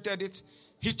merited it.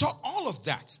 He thought all of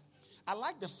that. I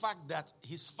like the fact that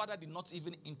his father did not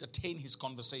even entertain his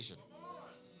conversation.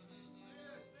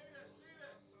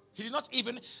 He did not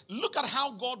even look at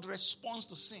how God responds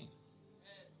to sin.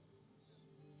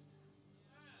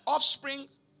 Offspring,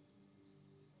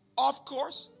 of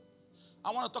course.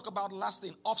 I want to talk about the last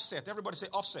thing, offset. Everybody say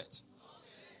offset.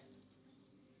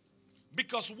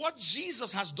 Because what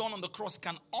Jesus has done on the cross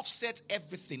can offset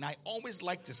everything. I always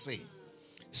like to say,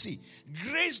 see,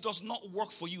 grace does not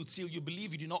work for you till you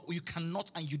believe you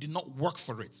cannot and you did not work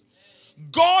for it.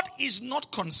 God is not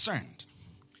concerned.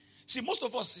 See, most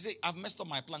of us say, I've messed up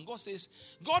my plan. God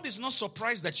says, God is not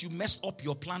surprised that you messed up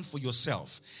your plan for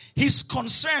yourself. He's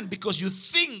concerned because you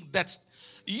think that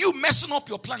you messing up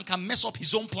your plan can mess up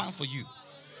his own plan for you.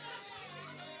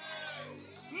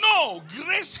 No,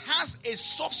 grace has a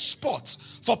soft spot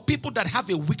for people that have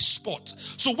a weak spot.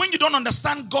 So when you don't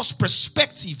understand God's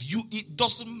perspective, it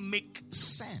doesn't make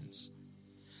sense.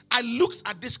 I looked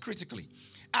at this critically.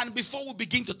 And before we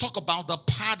begin to talk about the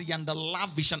party and the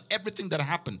lavish and everything that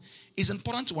happened, it's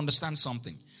important to understand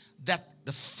something. That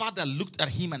the father looked at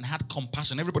him and had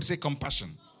compassion. Everybody say compassion.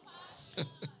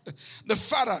 The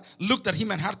father looked at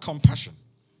him and had compassion.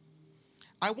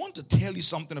 I want to tell you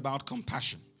something about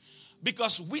compassion.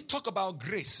 Because we talk about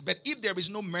grace, but if there is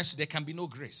no mercy, there can be no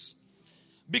grace.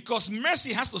 Because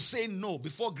mercy has to say no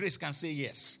before grace can say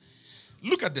yes.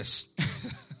 Look at this.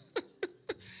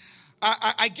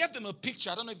 I gave them a picture.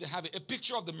 I don't know if they have it. A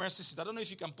picture of the mercy seat. I don't know if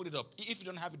you can put it up. If you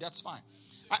don't have it, that's fine.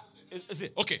 Is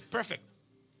it? Okay, perfect.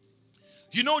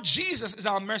 You know, Jesus is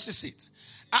our mercy seat.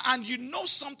 And you know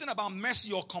something about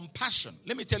mercy or compassion.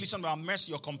 Let me tell you something about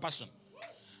mercy or compassion.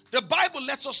 The Bible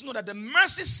lets us know that the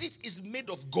mercy seat is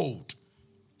made of gold.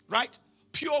 Right?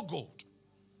 Pure gold.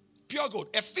 Pure gold.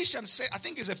 Ephesians, I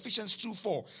think it's Ephesians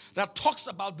 2:4 that talks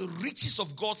about the riches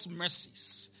of God's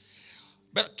mercies.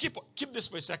 But keep this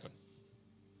for a second.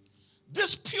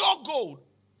 This pure gold,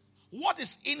 what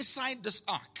is inside this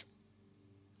ark?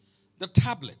 The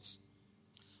tablets,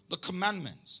 the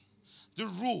commandments, the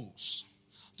rules,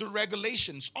 the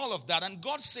regulations, all of that. And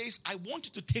God says, I want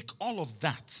you to take all of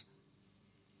that,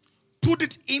 put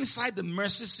it inside the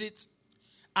mercy seat,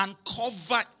 and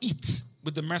cover it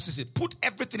with the mercy seat. Put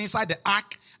everything inside the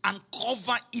ark and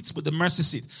cover it with the mercy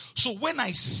seat. So when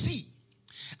I see,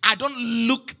 I don't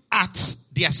look at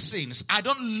their sins. I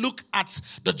don't look at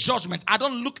the judgment. I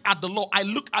don't look at the law. I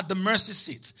look at the mercy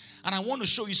seat. And I want to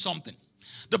show you something.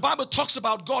 The Bible talks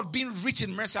about God being rich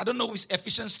in mercy. I don't know if it's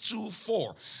Ephesians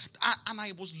 2:4. And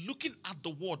I was looking at the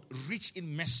word rich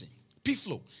in mercy.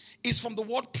 Piflo is from the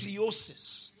word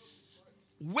pleosis,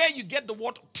 where you get the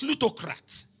word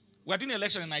plutocrat. We're doing an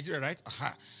election in Nigeria, right?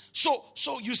 Aha.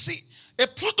 So you see, a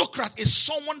plutocrat is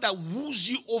someone that woos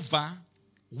you over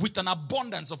with an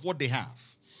abundance of what they have.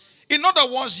 In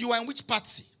other words, you are in which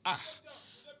party?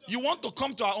 You want to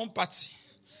come to our own party.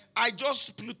 I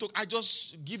just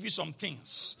give you some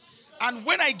things. And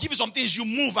when I give you some things, you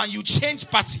move and you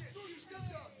change party.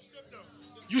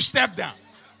 You step down.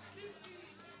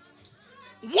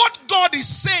 What God is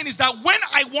saying is that when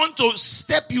I want to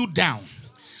step you down,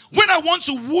 when I want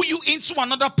to woo you into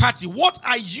another party, what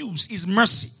I use is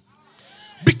mercy.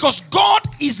 Because God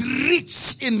is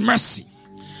rich in mercy.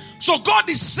 So God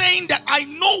is saying that I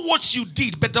know what you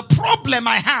did, but the problem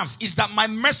I have is that my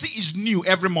mercy is new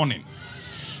every morning.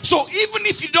 So even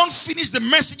if you don't finish the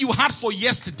mercy you had for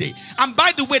yesterday, and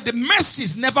by the way, the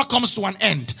mercies never comes to an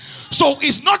end. So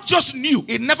it's not just new,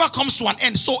 it never comes to an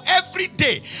end. So every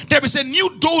day there is a new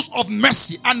dose of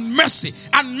mercy and mercy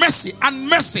and mercy and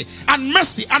mercy and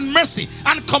mercy and mercy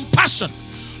and compassion.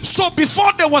 So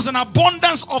before there was an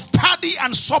abundance of paddy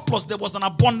and surplus, there was an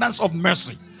abundance of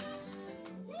mercy.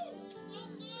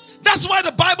 That's why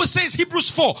the Bible says,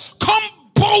 Hebrews 4, come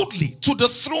boldly to the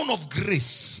throne of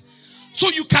grace so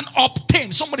you can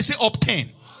obtain. Somebody say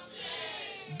obtain.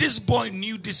 This boy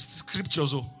knew these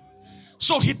scriptures.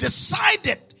 So he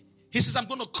decided, he says, I'm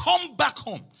going to come back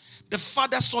home. The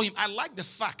father saw him. I like the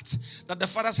fact that the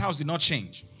father's house did not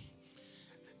change.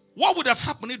 What would have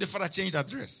happened if the father changed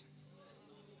address?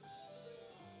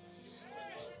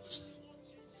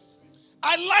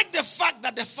 I like the fact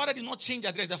that the father did not change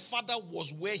address. The father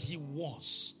was where he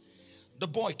was. The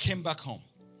boy came back home.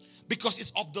 Because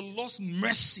it's of the Lord's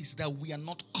mercies that we are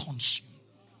not consumed.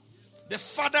 The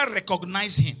father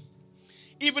recognized him.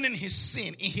 Even in his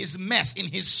sin, in his mess, in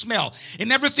his smell,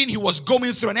 in everything he was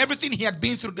going through and everything he had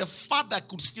been through, the father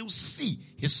could still see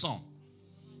his son.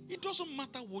 It doesn't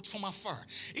matter what from afar.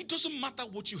 It doesn't matter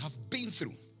what you have been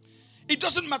through. It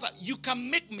doesn't matter. You can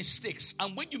make mistakes.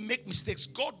 And when you make mistakes,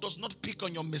 God does not pick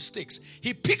on your mistakes.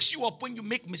 He picks you up when you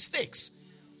make mistakes.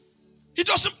 He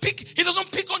doesn't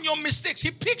pick on your mistakes.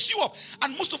 He picks you up.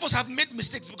 And most of us have made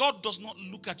mistakes. God does not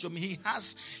look at your. He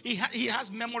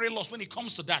has memory loss when it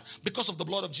comes to that because of the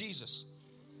blood of Jesus.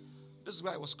 This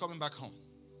guy was coming back home.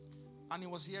 And he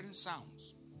was hearing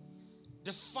sounds.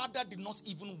 The father did not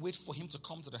even wait for him to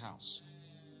come to the house.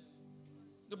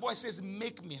 The boy says,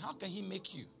 make me. How can he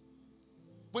make you?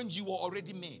 When you were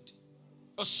already made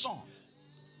a son.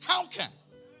 How can?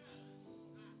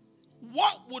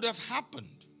 What would have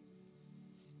happened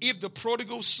if the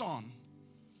prodigal son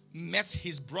met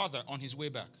his brother on his way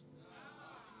back?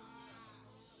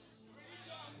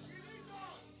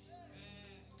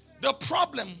 The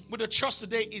problem with the church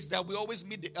today is that we always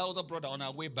meet the elder brother on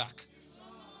our way back.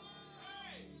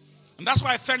 And that's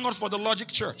why I thank God for the Logic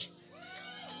Church.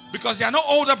 Because there are no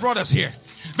older brothers here.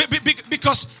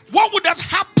 Because what would have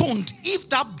happened if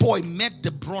that boy met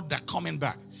the brother coming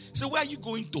back? So where are you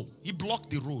going to? He blocked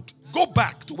the road. Go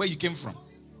back to where you came from.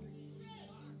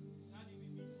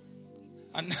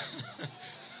 And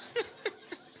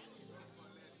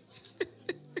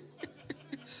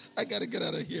I got to get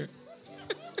out of here.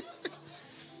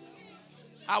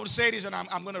 I would say this and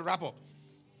I'm going to wrap up.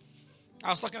 I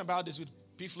was talking about this with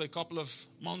people a couple of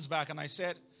months back and I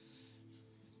said,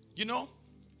 you know,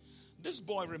 this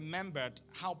boy remembered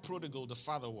how prodigal the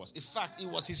father was. In fact, it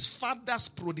was his father's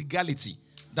prodigality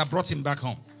that brought him back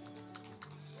home.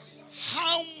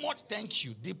 How much, thank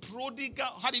you, the prodigal,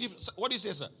 what do you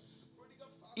say, sir?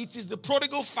 It is the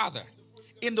prodigal father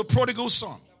in the prodigal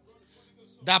son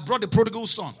that brought the prodigal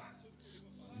son.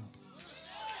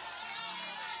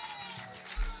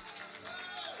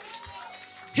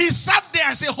 He sat there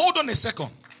and said, hold on a second.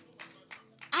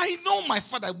 I know my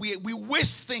father, we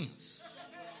waste things.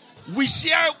 We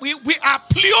share, we are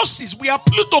pliosis, we are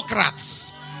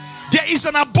plutocrats. There is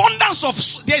an abundance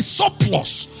of, there is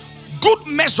surplus, good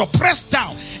measure, pressed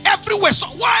down, everywhere. So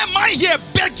why am I here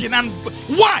begging? And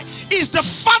why? Is the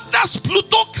father's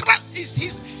plutocrat,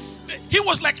 he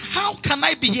was like, how can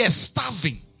I be here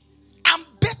starving? I'm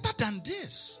better than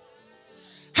this.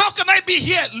 How can I be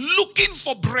here looking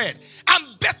for bread?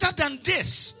 I'm better than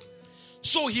this.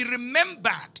 So he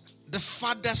remembered the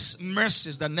father's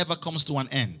mercies that never comes to an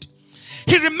end.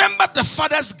 He remembered the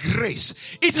father's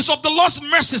grace. It is of the Lord's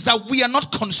mercies that we are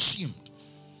not consumed.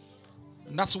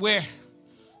 And that's where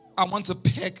I want to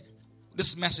peg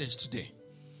this message today.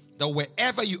 That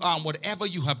wherever you are and whatever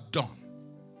you have done,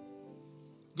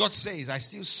 God says, I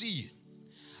still see you.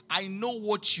 I know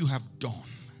what you have done,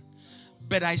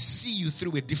 but I see you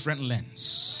through a different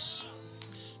lens.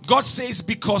 God says,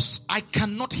 because I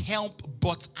cannot help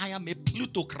but I am a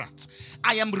plutocrat.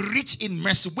 I am rich in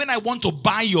mercy. When I want to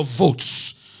buy your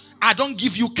votes, I don't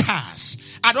give you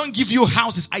cars. I don't give you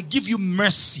houses. I give you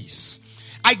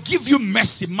mercies. I give you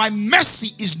mercy. My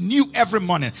mercy is new every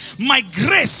morning. My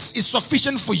grace is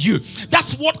sufficient for you.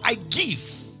 That's what I give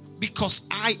because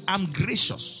I am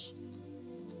gracious.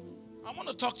 I want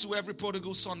to talk to every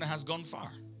prodigal son that has gone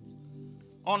far.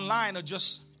 Online or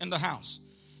just in the house.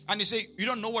 And you say, you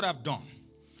don't know what I've done.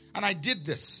 And I did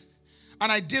this.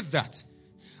 And I did that.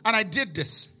 And I did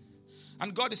this.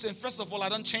 And God is saying, first of all, I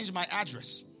don't change my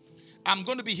address. I'm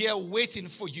going to be here waiting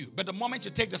for you. But the moment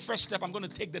you take the first step, I'm going to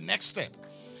take the next step.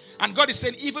 And God is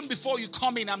saying, even before you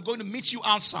come in, I'm going to meet you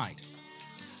outside.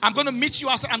 I'm going to meet you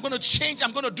outside. I'm going to change.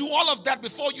 I'm going to do all of that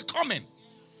before you come in.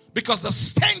 Because the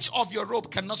stench of your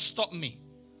robe cannot stop me.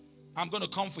 I'm going to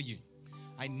come for you.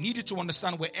 I need you to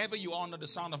understand, wherever you are under the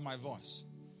sound of my voice,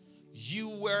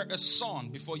 you were a son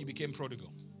before you became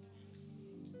prodigal.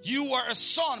 You were a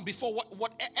son before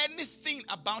anything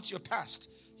about your past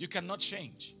you cannot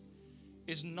change.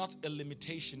 It's not a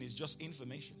limitation, it's just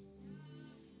information.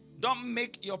 Don't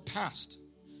make your past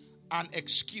an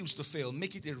excuse to fail.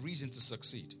 Make it a reason to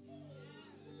succeed.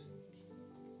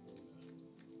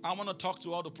 I want to talk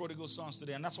to all the prodigal sons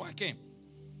today, and that's why I came.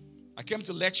 I came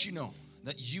to let you know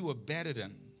that you are better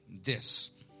than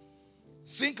this.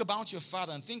 Think about your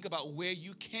father and think about where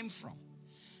you came from.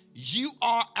 You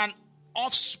are an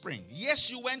offspring.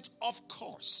 Yes, you went off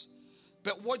course.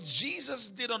 But what Jesus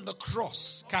did on the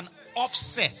cross can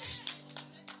offset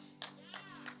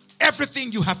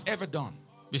everything you have ever done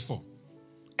before.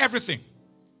 Everything.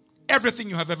 Everything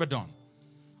you have ever done.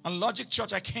 On Logic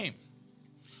Church, I came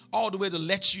all the way to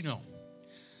let you know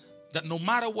that no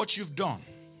matter what you've done,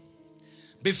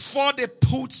 before they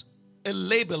put a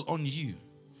label on you,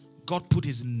 God put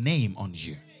his name on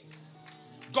you.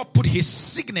 God put his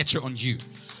signature on you.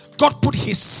 God put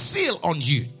his seal on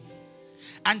you.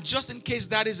 And just in case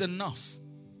that is enough,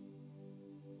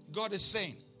 God is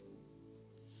saying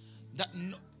that,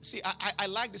 I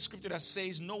like the scripture that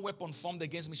says, no weapon formed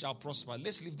against me shall prosper.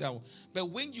 Let's leave that one. But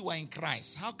when you are in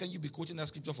Christ, how can you be quoting that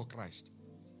scripture for Christ?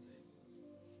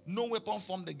 No weapon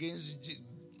formed against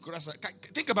Christ.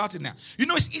 Think about it now. You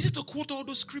know, it's easy to quote all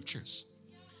those scriptures.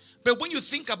 But when you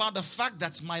think about the fact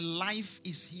that my life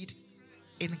is hid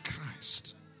in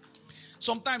Christ,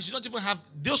 sometimes you don't even have,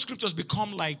 those scriptures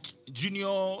become like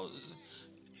junior.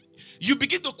 You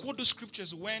begin to quote those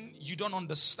scriptures when you don't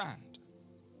understand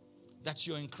that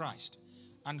you're in Christ.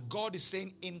 And God is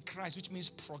saying in Christ, which means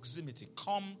proximity.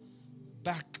 Come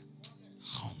back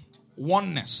home.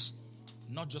 Oneness,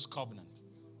 not just covenant.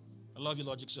 I love you,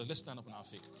 Logic Church. Let's stand up on our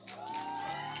feet.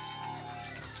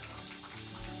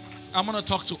 I'm going to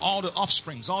talk to all the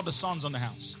offsprings, all the sons on the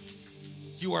house.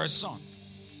 You are a son.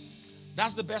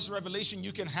 That's the best revelation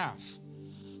you can have.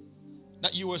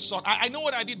 That you are a son. I know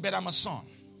what I did, but I'm a son.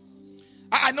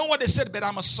 I know what they said, but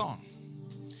I'm a son.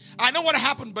 I know what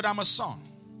happened, but I'm a son.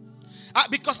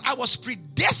 Because I was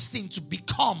predestined to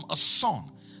become a son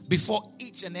before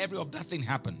each and every of that thing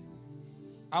happened.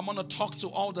 I'm going to talk to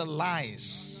all the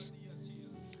lies.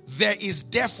 There is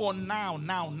therefore now.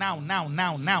 Now.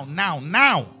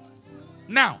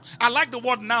 I like the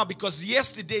word now because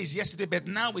yesterday is yesterday, but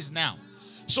now is now.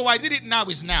 So I did it, now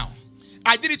is now.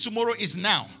 I did it, tomorrow is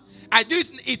now. I did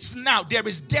it, it's now. There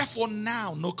is therefore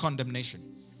now no condemnation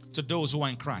to those who are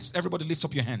in Christ. Everybody lift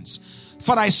up your hands.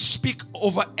 Father, I speak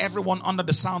over everyone under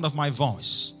the sound of my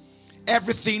voice.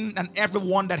 Everything and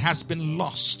everyone that has been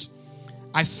lost.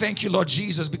 I thank you, Lord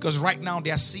Jesus, because right now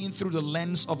they are seeing through the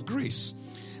lens of grace.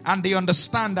 And they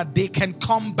understand that they can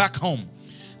come back home.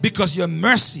 Because your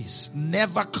mercies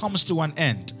never comes to an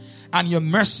end. And your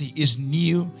mercy is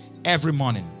new every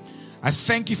morning. I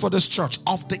thank you for this church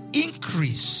of the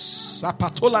increase. Of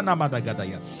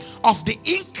the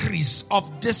increase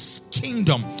of this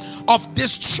kingdom. Of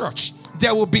this church.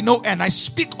 There will be no end. I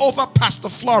speak over Pastor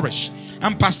Flourish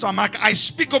and Pastor Amaka. I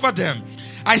speak over them.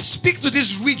 I speak to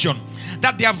this region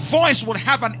that their voice will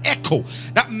have an echo.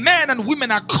 That men and women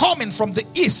are coming from the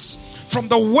east, from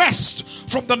the west,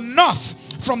 from the north,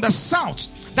 from the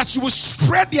south, that you will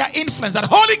spread their influence. That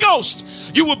Holy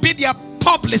Ghost, you will be their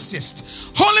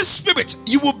publicist. Holy Spirit,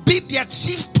 you will be their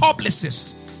chief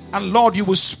publicist. And Lord, you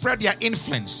will spread their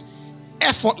influence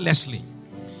effortlessly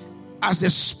as they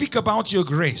speak about your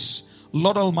grace.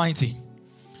 Lord Almighty,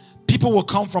 people will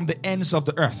come from the ends of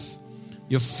the earth.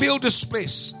 You fill this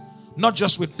place not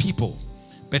just with people,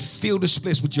 but fill this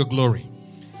place with your glory.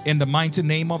 In the mighty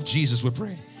name of Jesus we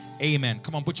pray. Amen.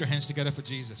 Come on, put your hands together for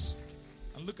Jesus.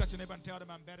 And look at your neighbor and tell them,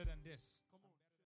 I'm better than this.